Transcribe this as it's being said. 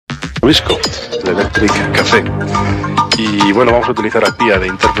Disco, el Electric Café. Y bueno, vamos a utilizar a Pía de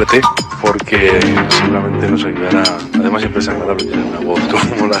intérprete porque seguramente nos ayudará. Además siempre es agradable tener una voz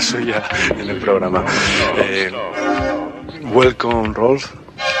como la suya en el programa. Welcome, Rolf.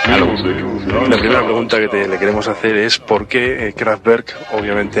 La primera pregunta que le queremos hacer es ¿por qué Kraftwerk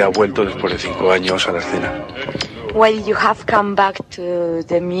obviamente ha vuelto después de 5 años a la escena? Well, you have come back to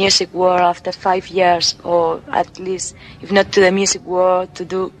the music world after 5 years, or at least, if not to the music world, to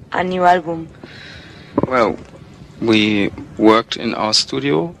do a new album. Well, we worked in our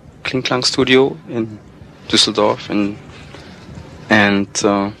studio, Klingklang Studio in Düsseldorf, and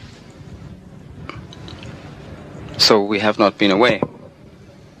so we have not been away.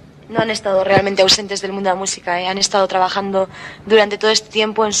 No han estado realmente ausentes del mundo de la música, han estado trabajando durante todo este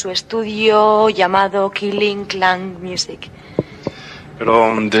tiempo en su estudio llamado Klingklang Music.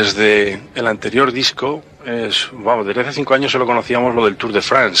 Pero desde el anterior disco, desde hace 5 años solo conocíamos lo del Tour de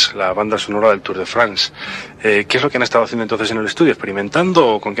France, la banda sonora del Tour de France. ¿Qué es lo que han estado haciendo entonces en el estudio? ¿Experimentando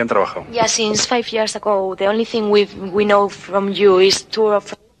o con qué han trabajado? Yeah, since 5 years ago, the only thing we know from you is Tour of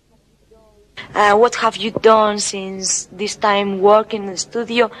France. What have you done since this time working in the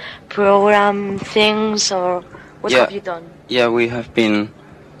studio, program things, or what have you done? Yeah, we have been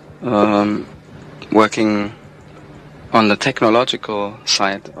working on the technological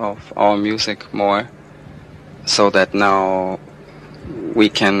side of our music more, so that now we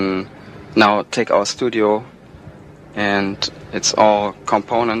can now take our studio and it's all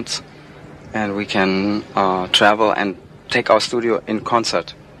components, and we can travel and take our studio in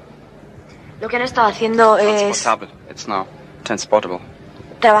concert. Lo que han estado haciendo es lo que han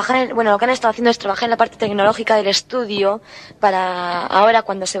estado haciendo es trabajar en la parte tecnológica del estudio para ahora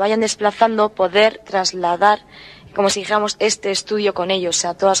cuando se vayan desplazando poder trasladar, como si dijéramos, este estudio con ellos, o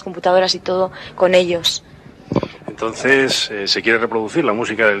sea, todas las computadoras y todo con ellos. Entonces se quiere reproducir la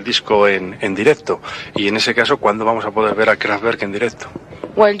música del disco en directo, y en ese caso, ¿cuándo vamos a poder ver a Kraftwerk en directo?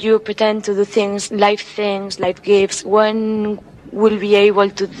 Well, you pretend to do live gigs. When will be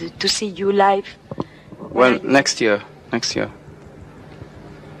able to see you live? Well, next year.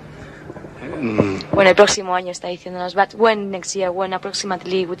 Bueno, el próximo año está diciéndonos, but when next year? When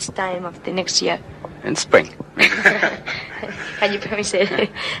approximately? Which time of the next year? In spring. Can you promise it?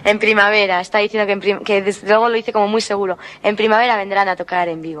 En primavera. Está diciendo que desde luego lo dice como muy seguro. En primavera vendrán a tocar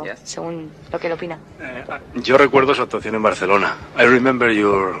en vivo, yes, según lo que él opina. Yo recuerdo su actuación en Barcelona. I remember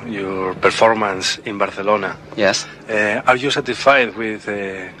your performance in Barcelona. Yes. Are you satisfied with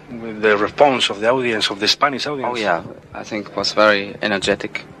the response of the audience, of the Spanish audience? Oh yeah, I think it was very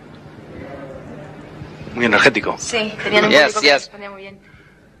energetic. Muy energético. Sí, tenían un público que respondía muy bien.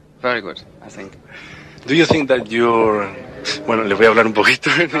 Very good, I think. Do you think that you're... Bueno, le voy a hablar un poquito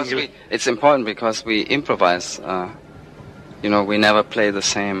en inglés. It's important because we improvise. We never play the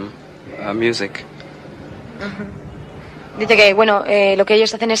same music. Dice que, lo que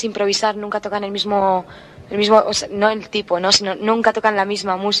ellos hacen es improvisar, nunca tocan el mismo, o sea, no el tipo, ¿no? Sino nunca tocan la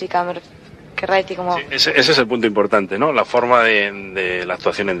misma música. Como... Sí, ese es el punto importante, ¿no? La forma de la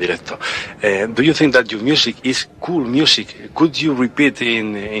actuación en directo. Do you think that your music is cool music? Could you repeat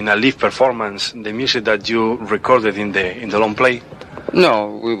in a live performance the music that you recorded in the long play? No,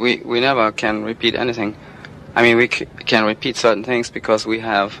 we never can repeat anything. I mean, we can repeat certain things because we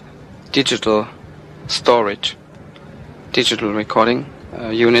have digital storage, digital recording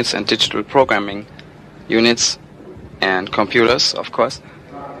units and digital programming units and computers, of course.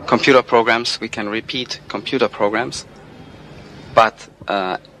 Computer programs, we can repeat computer programs, but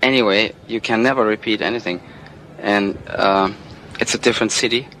anyway, you can never repeat anything, and it's a different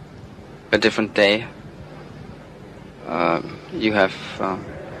city, a different day. You have,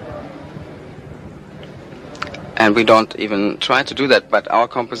 and we don't even try to do that, but our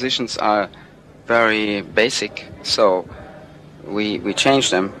compositions are very basic, so we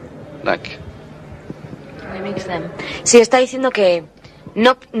change them, like. Remix them. Sí, está diciendo que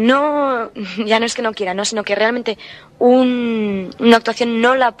no, ya no es que no quiera, no, sino que realmente una actuación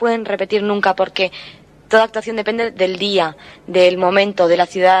no la pueden repetir nunca porque toda actuación depende del día, del momento, de la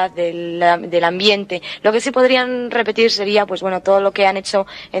ciudad, del ambiente. Lo que sí podrían repetir sería, todo lo que han hecho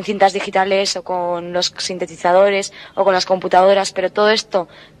en cintas digitales o con los sintetizadores o con las computadoras, pero todo esto,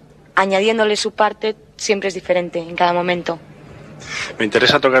 añadiéndole su parte, siempre es diferente en cada momento. Me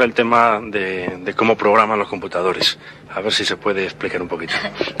interesa tocar el tema de cómo programan los computadores. A ver si se puede explicar un poquito.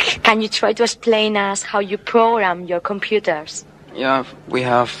 Can you try to explain us how you program your computers? Yeah, we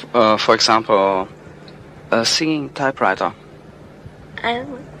have, for example, a singing typewriter.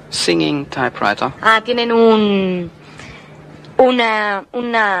 Singing typewriter. Tienen un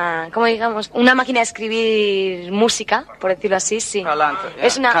como digamos, una máquina de escribir música, por decirlo así, sí. Cantante, yeah.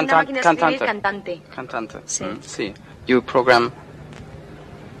 Es una máquina de escribir cantante. Cantante. Sí. Sí. You program,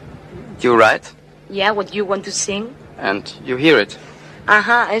 you write. Yeah, what you want to sing. And you hear it.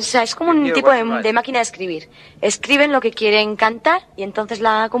 Ajá, o sea, es como un tipo de máquina de escribir. Escriben lo que quieren cantar y entonces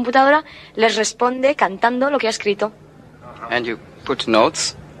la computadora les responde cantando lo que ha escrito. And you put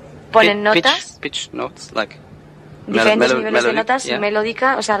notes. Ponen notas. Pitch notes, like diferentes niveles de notas, yeah.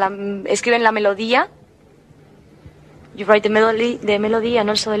 Melódica, o sea, escriben la melodía. You write the melody and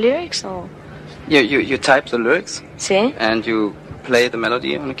also the lyrics, or? You type the lyrics. Sí. And you play the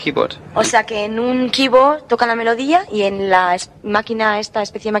melody on a keyboard. O sea que en un keyboard tocan la melodía y en la máquina, esta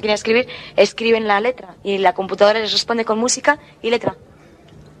especie de máquina de escribir, escriben la letra y la computadora les responde con música y letra.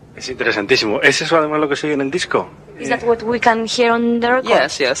 Es interesantísimo. ¿Es eso además lo que se oye en el disco? Is that what we can hear on the record?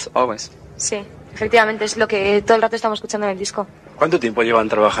 Yes, always. Sí, efectivamente es lo que todo el rato estamos escuchando en el disco. ¿Cuánto tiempo llevan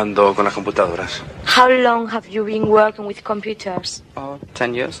trabajando con las computadoras? How long have you been working with computers?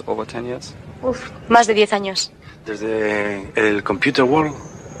 10 years, over 10 years. Más de 10 años. ¿Desde el Computer World?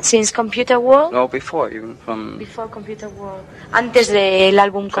 Since Computer World? No, before, even from... Before Computer World. Antes del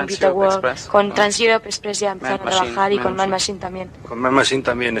álbum Computer World. Express. Con Trans-Europe Express ya empezaron a trabajar y con Man Machine también. Con Man Machine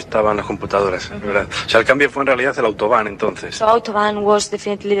también estaban las computadoras, ¿verdad? O sea, el cambio fue en realidad el Autobahn, entonces. So Autobahn was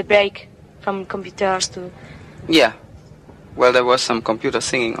definitely the break from computers to... Yeah. Well, there was some computer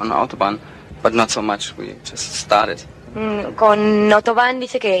singing on Autobahn, but not so much. We just started. Con Autobahn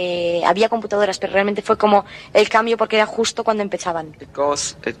dice que había computadoras, pero realmente fue como el cambio porque era justo cuando empezaban. It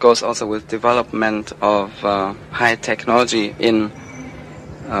goes also with development of high technology in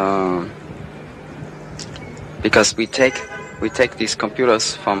because we take these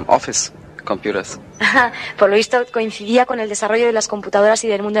computers from office computers. Por lo visto coincidía con el desarrollo de las computadoras y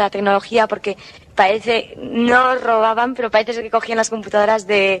del mundo de la tecnología, porque parece, no robaban, pero parece que cogían las computadoras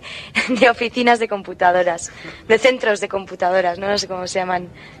de oficinas de computadoras, de centros de computadoras, no sé cómo se llaman,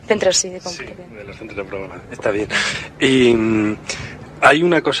 centros sí de computadoras. Sí, de los centros de programación, está bien. Y hay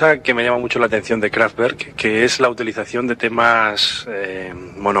una cosa que me llama mucho la atención de Kraftwerk, que es la utilización de temas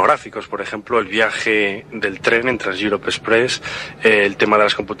monográficos, por ejemplo, el viaje del tren en Trans-Europe Express, el tema de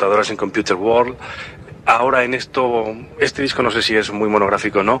las computadoras en Computer World. Ahora en este disco no sé si es muy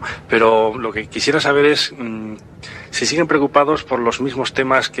monográfico o no, pero lo que quisiera saber es si siguen preocupados por los mismos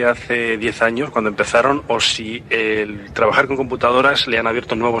temas que hace 10 años cuando empezaron, o si el trabajar con computadoras le han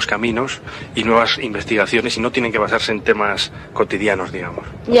abierto nuevos caminos y nuevas investigaciones y no tienen que basarse en temas cotidianos, digamos.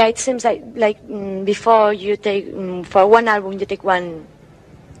 Yeah, it seems like before you take for one album you take one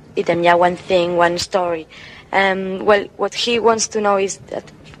item, yeah, one thing, one story. Well, what he wants to know is that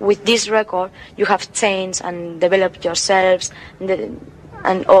with this record you have changed and developed yourselves,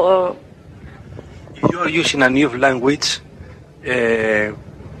 or you are using a new language,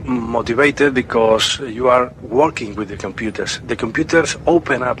 motivated because you are working with the computers. The computers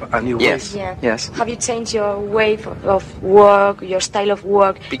open up a new way. Yeah. Yes. Have you changed your way of work, your style of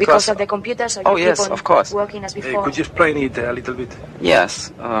work, because of the computers, or you keep on of course. working as before? Could you explain it a little bit?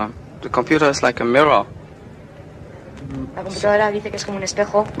 Yes. The computer is like a mirror. La computadora dice que es como un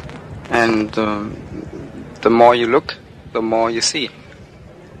espejo. And the more you look, the more you see.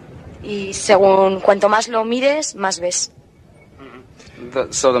 Y según cuanto más lo mires, más ves.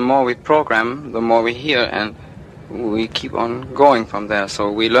 So the more we program, the more we hear, and we keep on going from there. So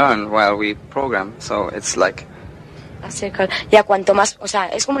we learn while we program. So it's like... Ya cuanto más, o sea,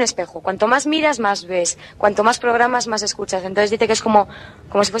 es como un espejo. Cuanto más miras, más ves. Cuanto más programas, más escuchas. Entonces dice que es como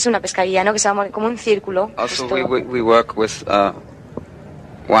si fuese una pescadilla, ¿no? Que se va como un círculo. Also, we work with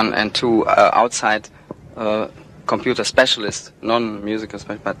 1 and 2 outside computer specialists, non-musical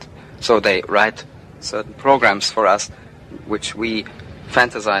specialists, but so they write certain programs for us, which we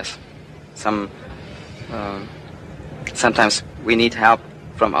fantasize. Sometimes we need help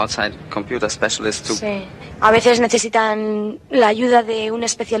from outside computer specialists to... Sí. A veces necesitan la ayuda de un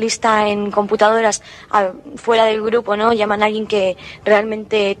especialista en computadoras fuera del grupo, ¿no? Llaman a alguien que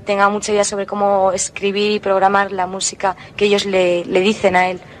realmente tenga mucha idea sobre cómo escribir y programar la música que ellos le dicen a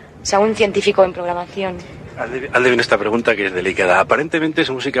él. O sea, un científico en programación. Alde viene esta pregunta que es delicada. Aparentemente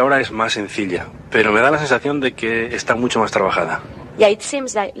su música ahora es más sencilla, pero me da la sensación de que está mucho más trabajada. Yeah, it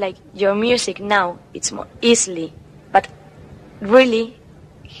seems like your music now, it's more easily, but really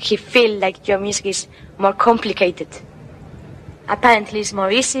he feels like your music is more complicated. Apparently it's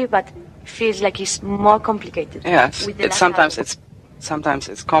more easy, but feels like it's more complicated. Yes, sometimes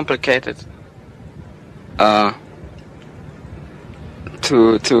it's complicated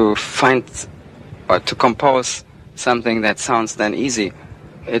to find or to compose something that sounds then easy.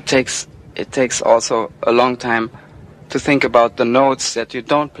 It takes also a long time to think about the notes that you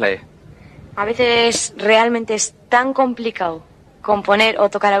don't play. A veces realmente es tan complicado componer o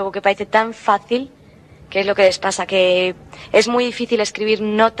tocar algo que parece tan fácil, que es lo que les pasa, que es muy difícil escribir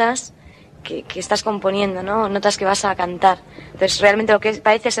notas que estás componiendo, ¿no? Notas que vas a cantar. Entonces realmente lo que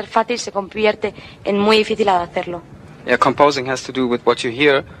parece ser fácil se convierte en muy difícil al hacerlo. Yeah, composing has to do with what you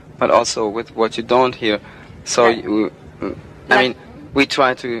hear, but also with what you don't hear. So, I mean, we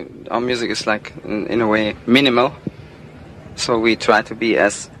try to, our music is like, in a way, minimal. So we try to be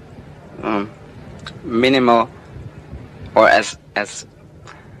as minimal or as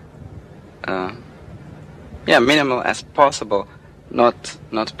minimal as possible.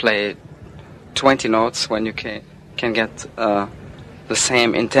 Not play 20 notes when you can get the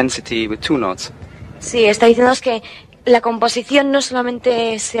same intensity with 2 notes. Sí, está diciendo que la composición no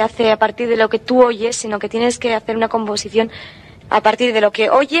solamente se hace a partir de lo que tú oyes, sino que tienes que hacer una composición a partir de lo que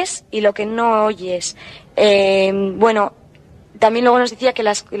oyes y lo que no oyes. Bueno, también luego nos decía que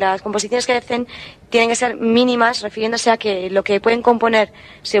las composiciones que hacen tienen que ser mínimas, refiriéndose a que lo que pueden componer,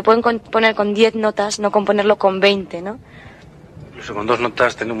 si lo pueden componer con 10 notas, no componerlo con 20, ¿no? Incluso con 2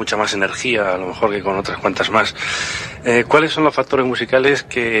 notas tiene mucha más energía, a lo mejor que con otras cuantas más. ¿Cuáles son los factores musicales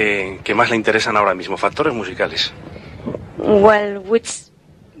que más le interesan ahora mismo? Factores musicales. Well,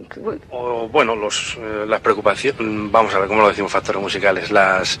 O, bueno, las preocupaciones, vamos a ver cómo lo decimos, factores musicales,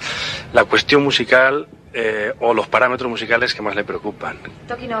 la cuestión musical o los parámetros musicales que más le preocupan.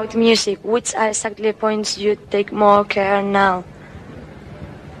 Talking about music, which are exactly the points you take more care now?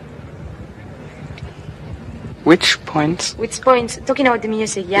 Which points? Which points? Talking about the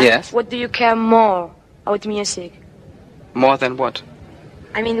music, yeah? Yes. What do you care more about music? More than what?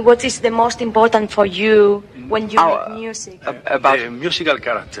 I mean, what is the most important for you when you make music? About the musical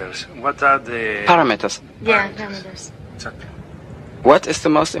characters. What are the parameters? Yeah, parameters. Exactly. What is the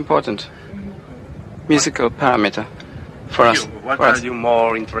most important musical parameter for us? What are you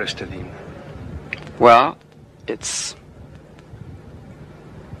more interested in? Well, it's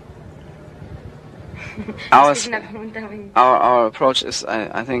our approach is,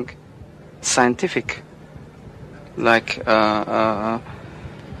 I think, scientific. Like I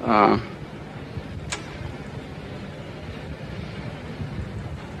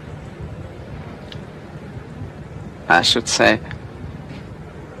should say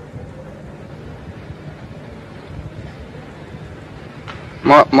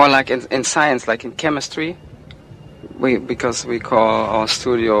more like in science, like in chemistry. Because we call our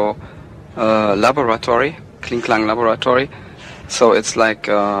studio laboratory, Klingklang laboratory. So it's like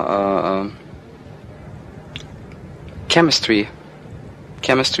chemistry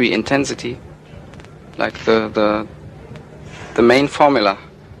intensity, like the main formula,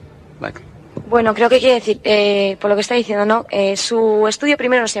 like. Bueno, creo que quiere decir, por lo que está diciendo, ¿no? Su estudio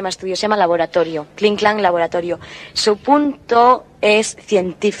primero no se llama estudio, se llama laboratorio, Klingklang laboratorio. Su punto es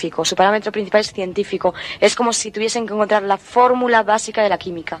científico, su parámetro principal es científico. Es como si tuviesen que encontrar la fórmula básica de la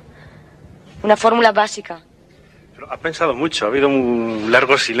química. Una fórmula básica. Pero ha pensado mucho, ha habido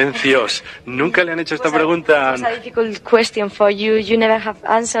largos silencios. Nunca le han hecho esta pregunta. It was a difficult question for you. You never have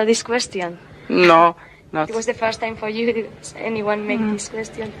answered this question. No, not. It was the first time for you that anyone make this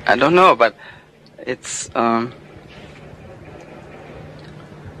question. I don't know, but it's for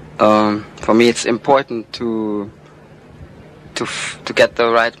me it's important to get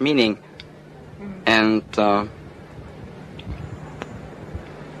the right meaning, and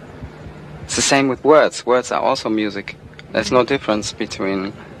it's the same with words. Words are also music. There's no difference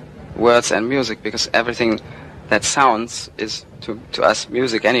between words and music, because everything that sounds is to us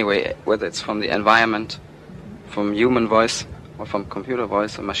music anyway, whether it's from the environment, from human voice, or from computer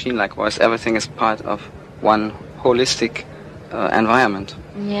voice or machine-like voice. Everything is part of one holistic environment.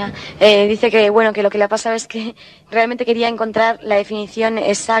 Yeah. Dice que bueno, que lo que le ha pasado es que realmente quería encontrar la definición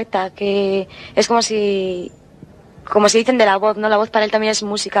exacta, que es como si dicen de la voz, ¿no? La voz para él también es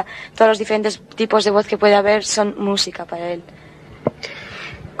música. Todos los diferentes tipos de voz que puede haber son música para él.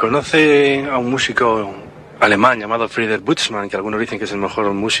 ¿Conoce a un músico alemán llamado Friedrich Butzmann, que algunos dicen que es el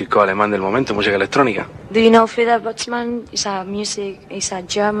mejor músico alemán del momento, música electrónica? Do you know Friedrich Butzmann is a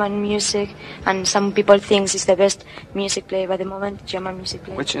German music, and some people think he's the best music player by the moment, German music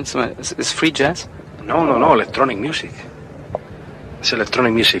player. Which instrument? Is free jazz? No, electronic music. Es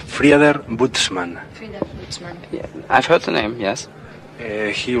electronic music. Friedrich Butzmann. Friedrich Butzmann. Yeah, I've heard the name, yes.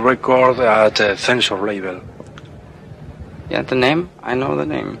 He recorded at a Censor label. Yeah, the name, I know the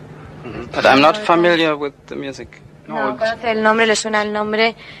name. But I'm not familiar with the music. No, conoce el nombre, le suena el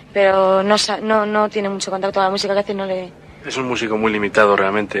nombre, pero no tiene mucho contacto con la música que hace, no le... Es un músico muy limitado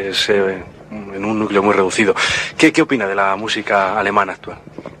realmente, es en un núcleo muy reducido. ¿Qué opina de la música alemana actual?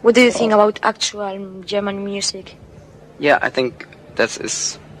 What do you think about actual German music? Yeah, I think that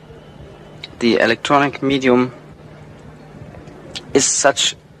is the electronic medium is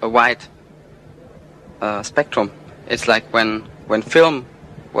such a wide spectrum. It's like when film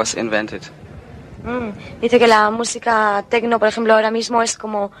was invented. Dice que la música techno, por ejemplo, ahora mismo es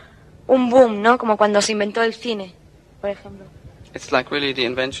como un boom, ¿no? Como cuando se inventó el cine, por ejemplo. It's like really the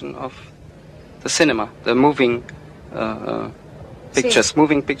invention of the cinema, the moving pictures, Sí.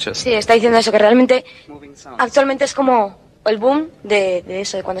 moving pictures. Sí, está diciendo eso, que realmente Moving sounds. actualmente es como el boom de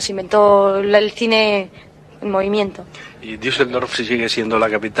eso, de cuando se inventó el cine en movimiento. ¿Y Düsseldorf sigue siendo la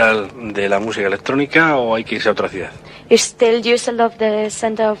capital de la música electrónica o hay que irse a otra ciudad? Is still Düsseldorf the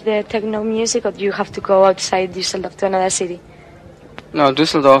center of the techno music, or do you have to go outside Düsseldorf to another city? No,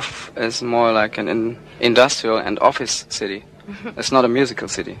 Düsseldorf is more like an industrial and office city. It's not a musical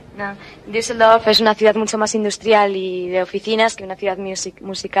city. No, Düsseldorf es una ciudad mucho más industrial y de oficinas que una ciudad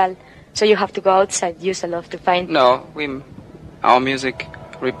musical. So you have to go outside Düsseldorf to find. No, our music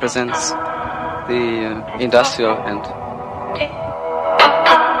represents the industrial and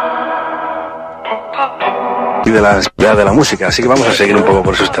Y de la ciudad de la música, así que vamos a seguir un poco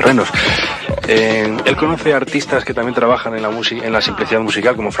por esos terrenos. Él conoce artistas que también trabajan en la simplicidad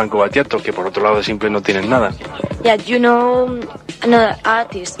musical, como Franco Battiato, que por otro lado de simple no tienen nada. Yeah, you know another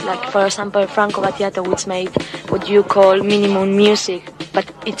artist, like for example Franco Battiato, which made what you call minimum music, but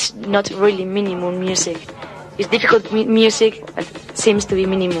it's not really minimum music. It's difficult music, but seems to be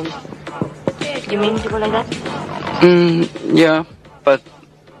minimum. You mean people like that? yeah, but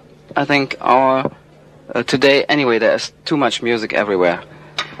I think today anyway there's too much music everywhere.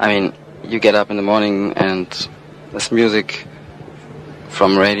 I mean, you get up in the morning and there's music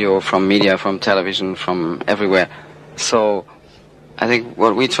from radio, from media, from television, from everywhere. So I think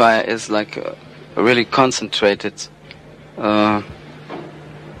what we try is like a really concentrated, like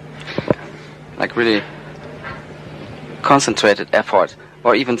really concentrated effort,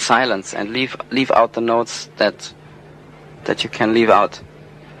 or even silence, and leave out the notes that you can leave out.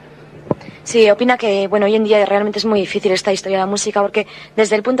 Sí, opina que, bueno, hoy en día realmente es muy difícil esta historia de la música porque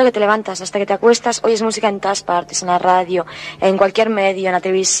desde el punto que te levantas hasta que te acuestas, oyes música en todas partes, en la radio, en cualquier medio, en la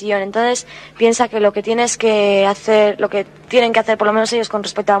televisión. Entonces, piensa que lo que tienes que hacer, lo que tienen que hacer, por lo menos ellos con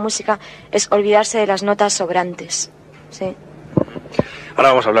respecto a la música, es olvidarse de las notas sobrantes. Sí. Ahora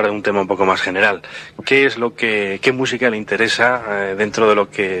vamos a hablar de un tema un poco más general. ¿Qué música le interesa dentro de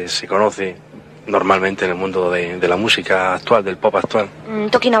lo que se conoce normalmente en el mundo de la música actual, del pop actual?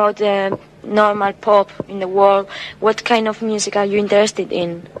 Talking about the normal pop in the world, what kind of music are you interested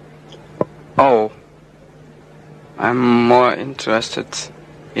in? Oh, I'm more interested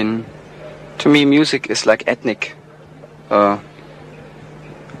in. To me, music is like ethnic.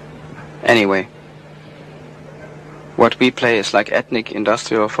 Anyway, what we play is like ethnic,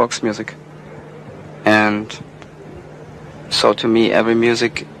 industrial, folk music, and so to me, every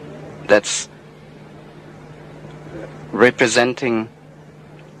music that's representing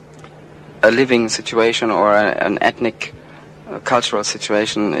a living situation or an ethnic, cultural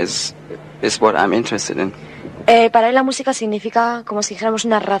situation is what I'm interested in. Para él la música significa como si dijéramos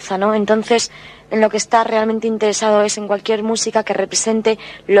una raza, ¿no? Entonces, en lo que está realmente interesado es en cualquier música que represente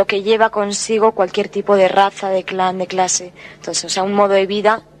lo que lleva consigo cualquier tipo de raza, de clan, de clase. Entonces, o sea, un modo de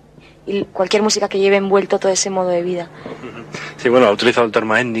vida y cualquier música que lleve envuelto todo ese modo de vida. Sí, bueno, ha utilizado el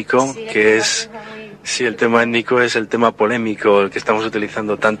tema étnico, que es... Sí, el tema étnico es el tema polémico, el que estamos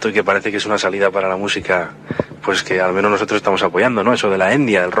utilizando tanto y que parece que es una salida para la música, pues que al menos nosotros estamos apoyando, ¿no? Eso de la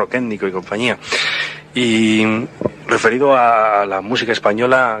etnia, del rock étnico y compañía. Y referido a la música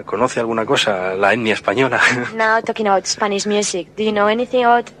española, ¿conoce alguna cosa? La etnia española. Now talking about Spanish music, do you know anything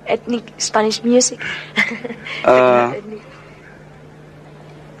about ethnic Spanish music?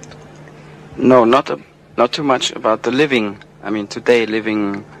 No, not too much about the living. I mean, today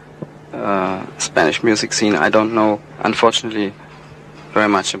living Spanish music scene. I don't know, unfortunately, very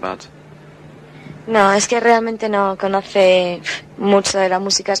much about. No, es que realmente no conoce mucho de la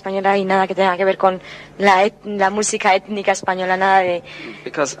música española y nada que tenga que ver con la música étnica española, nada de...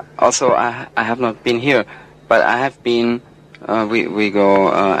 Because also I have not been here, but I have been, we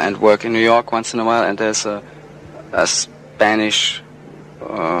go and work in New York once in a while, and there's a Spanish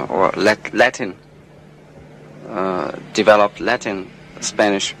or Latin, developed Latin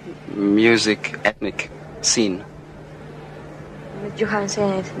Spanish music ethnic scene. You haven't seen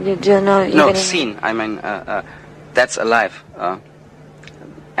it. You don't know. No, scene. I mean, that's alive.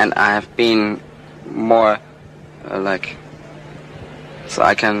 And I have been more like, so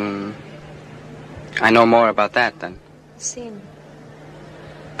I know more about that than. Scene.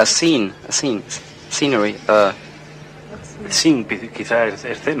 A scenery. Scene, quizá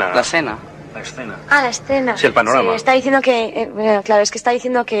escena. La escena. La escena. Ah, la escena. Sí, el panorama. Sí, está diciendo que, claro, es que está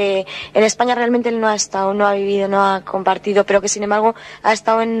diciendo que en España realmente él no ha estado, no ha vivido, no ha compartido, pero que sin embargo ha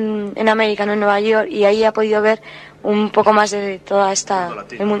estado en América, no en Nueva York, y ahí ha podido ver un poco más de toda esta...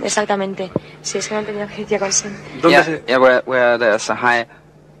 El mundo, exactamente. Sí, es que no entendía lo que decía con Sen. Where there's a high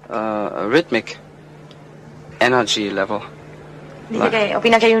rhythmic energy level. Dice que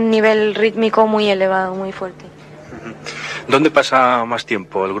opina que hay un nivel rítmico muy elevado, muy fuerte. ¿Dónde pasa más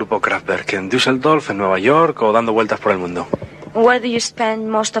tiempo el grupo Kraftwerk? ¿En Düsseldorf, en Nueva York o dando vueltas por el mundo? Where do you spend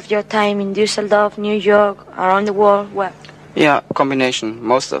most of your time? In Düsseldorf, New York, around the world? Where? Yeah, combination.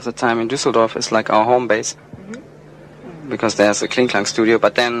 Most of the time in Düsseldorf is like our home base. Because there's a Kling-Klang studio,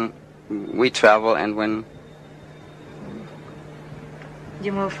 but then we travel and when...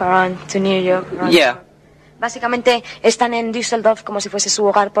 You move around to New York? Yeah. Básicamente están en Düsseldorf como si fuese su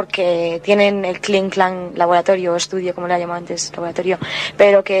hogar porque tienen el Kling-Klang laboratorio o estudio, como le ha llamado antes, laboratorio,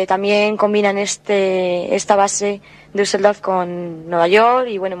 pero que también combinan esta base Düsseldorf con Nueva York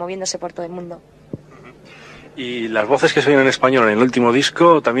y bueno, moviéndose por todo el mundo. ¿Y las voces que se oyen en español en el último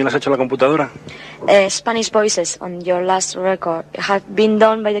disco también las ha hecho la computadora? Spanish voices on your last record have been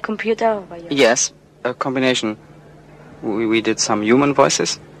done by the computer or by your... Yes, a combination. We did some human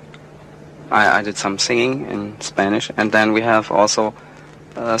voices. I did some singing in Spanish, and then we have also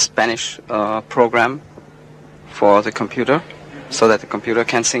a Spanish program for the computer, so that the computer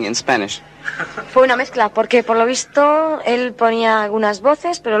can sing in Spanish. Fue una mezcla, porque por lo visto él ponía algunas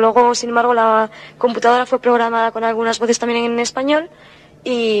voces, pero luego, sin embargo, la computadora fue programada con algunas voces también en español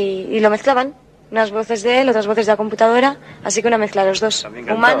y lo mezclaban. Unas voces de él, otras voces de la computadora, así que una mezcla de los dos.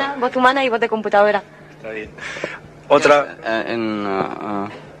 Voz humana y voz de computadora. Está bien. Otra...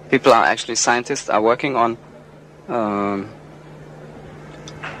 Yes, people are actually scientists are working on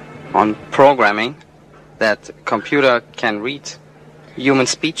programming that computer can read human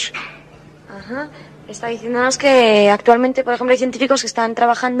speech. Ajá. Está diciéndonos que actualmente, por ejemplo, hay científicos que están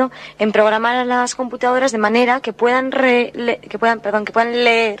trabajando en programar a las computadoras de manera que puedan leer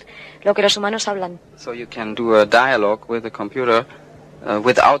lo que los humanos hablan. So you can do a dialogue with the computer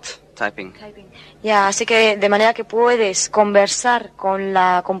without typing. Ya, así que de manera que puedes conversar con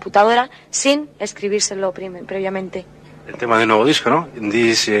la computadora sin escribírselo previamente. El tema del nuevo disco, ¿no?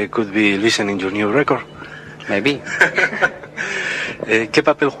 This could be listening your new record. Maybe. ¿Qué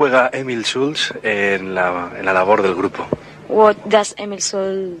papel juega Emil Schulz en la labor del grupo? What does Emil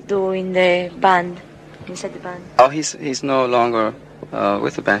Schulz do in the band? Inside the band? Oh, he's no longer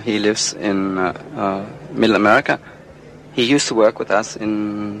with the band. He lives in Middle America. He used to work with us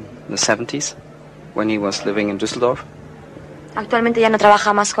in the 70s when he was living in Düsseldorf. Actualmente ya no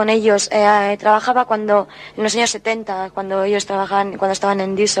trabaja más con ellos. Trabajaba en los años 70, cuando estaban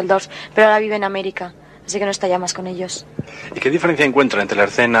en Düsseldorf, pero ahora vive en América, así que no está ya más con ellos. ¿Y qué diferencia encuentra entre la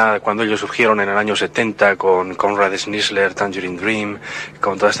escena cuando ellos surgieron en el año 70 con Konrad Schnitzler, Tangerine Dream,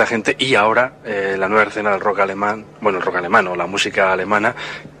 con toda esta gente, y ahora la nueva escena del rock alemán, bueno, el rock alemán o la música alemana?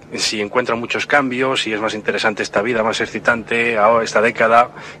 Si encuentra muchos cambios, si es más interesante esta vida, más excitante, ahora esta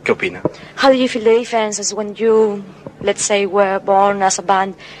década, ¿qué opina? How do you feel the differences when you, let's say, were born as a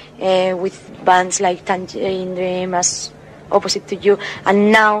band with bands like Tangerine Dream as opposite to you, and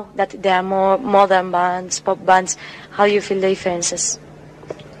now that there are more modern bands, pop bands, how do you feel the differences?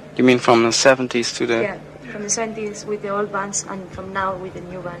 You mean from the 70s to the... Yeah, from the 70s with the old bands and from now with the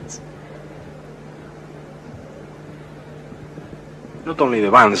new bands. Not only the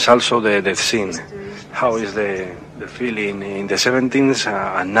bands, also the scene. How is the feeling in the 70s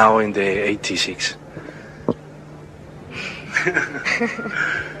and now in the 86?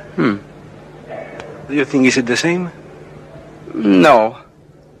 Do you think is it the same? No.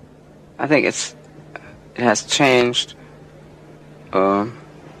 I think it has changed. I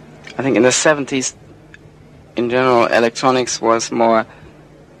think in the 70s, in general, electronics was more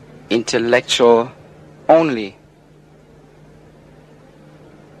intellectual only.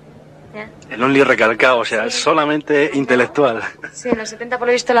 El only recalcado, o sea, solamente intelectual. Sí, en los 70 por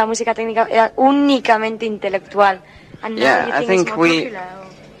lo visto la música técnica era únicamente intelectual. And yeah, now I think we... Popular,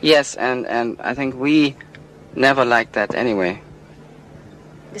 yes, and I think we never liked that anyway.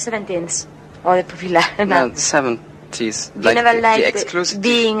 The 70s, or the popular? No, the 70s. You never liked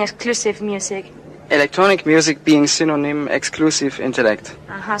being exclusive music? Electronic music being synonym exclusive intellect.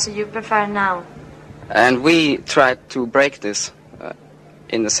 So you prefer now? And we tried to break this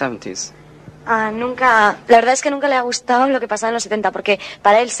in the 70s. La verdad es que nunca le ha gustado lo que pasaba en los 70, porque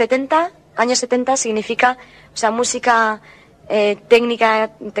para él años 70 significa, o sea, música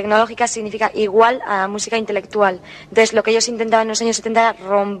tecnológica significa igual a música intelectual. Entonces lo que ellos intentaban en los años 70 era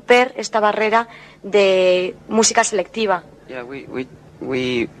romper esta barrera de música selectiva. Yeah, we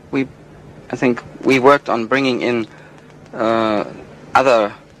think we worked on bringing in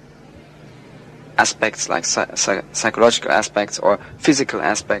other aspects like psychological aspects or physical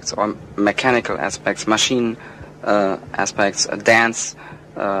aspects or mechanical aspects, machine aspects, dance,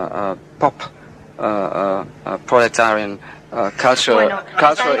 pop, proletarian, cultural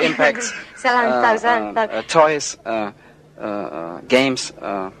impacts, toys, games.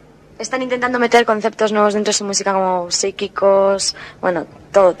 Están intentando meter conceptos nuevos dentro de su música como psíquicos, bueno,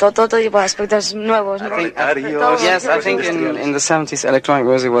 todo tipo de aspectos nuevos. Yes, I think in the 70s electronic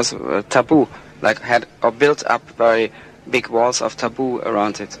music was taboo, like had or built up very big walls of taboo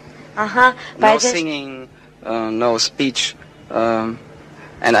around it. Ajá, no singing, no speech, and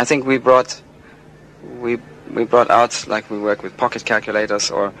I think we brought out, like we work with pocket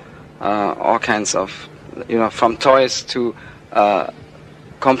calculators or all kinds of, from toys to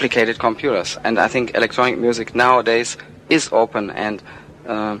complicated computers. And I think electronic music nowadays is open and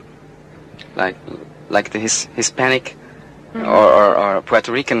like the Hispanic or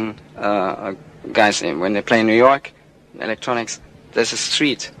Puerto Rican guys, when they play in New York, electronics, there's a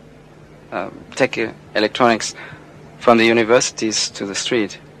street. Take electronics from the universities to the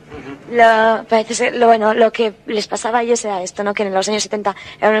street. Parece ser, lo que les pasaba a ellos era esto, ¿no? Que en los años 70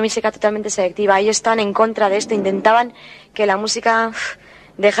 era una música totalmente selectiva. Ellos estaban en contra de esto, intentaban que la música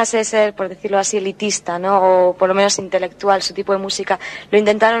dejase de ser, por decirlo así, elitista, ¿no? O por lo menos intelectual, su tipo de música. Lo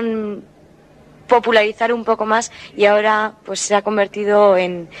intentaron popularizar un poco más y ahora pues se ha convertido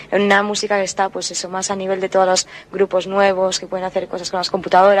en una música que está pues eso más a nivel de todos los grupos nuevos que pueden hacer cosas con las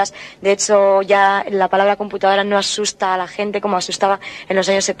computadoras. De hecho ya la palabra computadora no asusta a la gente como asustaba en los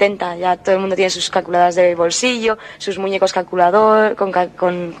años 70. Ya todo el mundo tiene sus calculadoras de bolsillo, sus muñecos calculador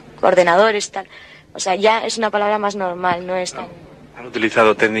con ordenadores y tal. O sea, ya es una palabra más normal, no es tan... Han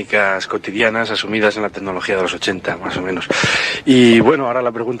utilizado técnicas cotidianas asumidas en la tecnología de los 80, más o menos. Y bueno, ahora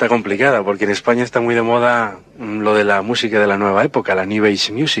la pregunta complicada, porque en España está muy de moda lo de la música de la nueva época, la New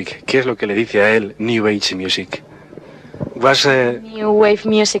Age Music. ¿Qué es lo que le dice a él New Age Music? New Wave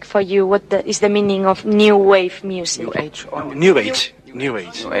Music for you. What is the meaning of New Wave Music? New Age. New Age. New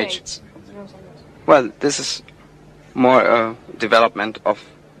Age. New Age. Well, this is more a development of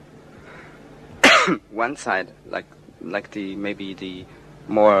one side, like the maybe the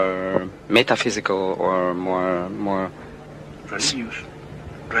more metaphysical or more religious.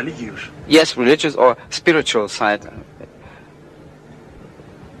 Yes, religious or spiritual side,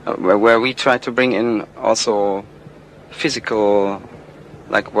 where we try to bring in also physical,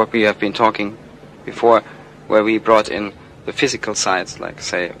 like what we have been talking before, where we brought in the physical sides, like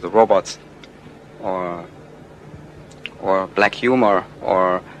say the robots or black humor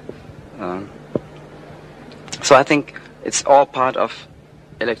or so I think it's all part of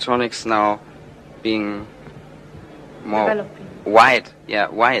electronics now being more wide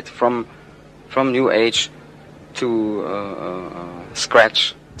from new age to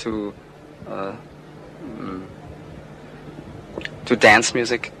scratch to dance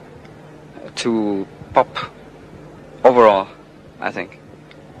music to pop overall, I think.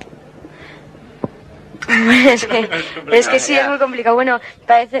 Es que sí, es muy complicado. Bueno,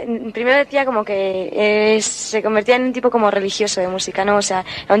 primero decía como que se convertía en un tipo como religioso de música, ¿no? O sea,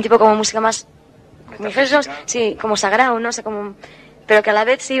 era un tipo como música más, sí, como sagrado, ¿no? O sea, como, pero que a la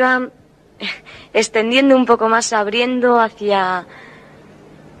vez se iba extendiendo un poco más, abriendo hacia...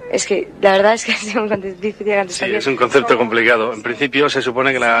 Es que la verdad es que es un difícil de contestar. Sí, es un concepto complicado. En principio se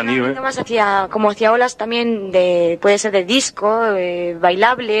supone que la New más hacia olas también puede ser de disco,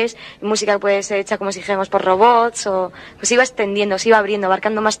 bailables, música que puede ser hecha como si dijéramos por robots, o pues iba extendiendo, se iba abriendo,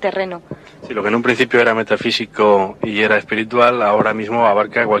 abarcando más terreno. Sí, lo que en un principio era metafísico y era espiritual, ahora mismo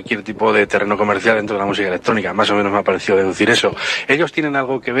abarca cualquier tipo de terreno comercial dentro de la música electrónica. Más o menos me ha parecido deducir eso. ¿Ellos tienen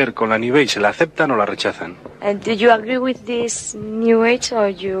algo que ver con la New Age? ¿La aceptan o la rechazan? Do you agree with this New Age or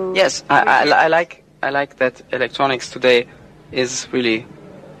you? Yes, I like that electronics today is really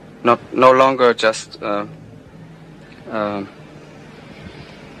no longer just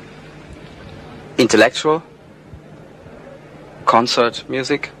intellectual concert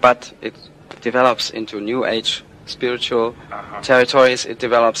music, but it develops into new age spiritual territories. It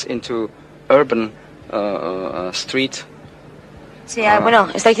develops into urban street. Sí, bueno,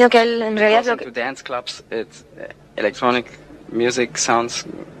 está diciendo que él en realidad lo que... Into dance clubs, electronic music sounds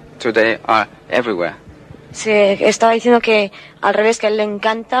today are everywhere. Sí, estaba diciendo que al revés, que a él le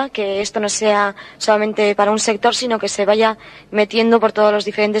encanta que esto no sea solamente para un sector, sino que se vaya metiendo por todos los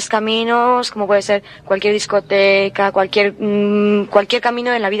diferentes caminos, como puede ser cualquier discoteca, cualquier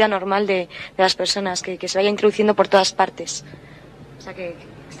camino en la vida normal de las personas, que se vaya introduciendo por todas partes. O sea que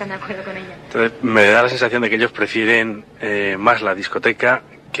están de acuerdo con ella. Entonces, me da la sensación de que ellos prefieren más la discoteca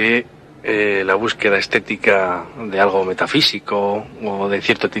que la búsqueda estética de algo metafísico o de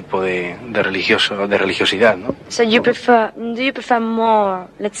cierto tipo de religiosidad, ¿no? So do you prefer more,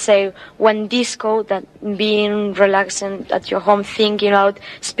 let's say, one disco than being relaxed at your home thinking about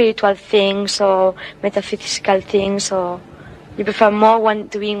spiritual things or metaphysical things, or you prefer more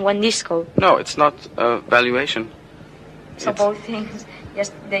to be in one disco? No, it's not a valuation. So both things,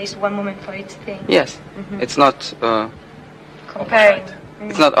 yes, there is one moment for each thing. Yes, it's not Comparing.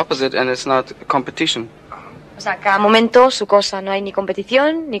 it's not opposite and it's not competition. O sea, cada momento su cosa, no hay ni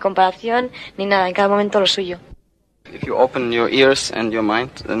competición, ni comparación, ni nada, en cada momento lo suyo. If you open your ears and your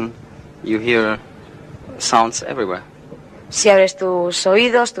mind, then you hear sounds everywhere. Si abres tus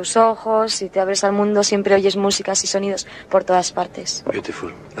oídos, tus ojos, si te abres al mundo, siempre oyes músicas y sonidos por todas partes.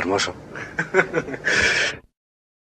 Beautiful, hermoso.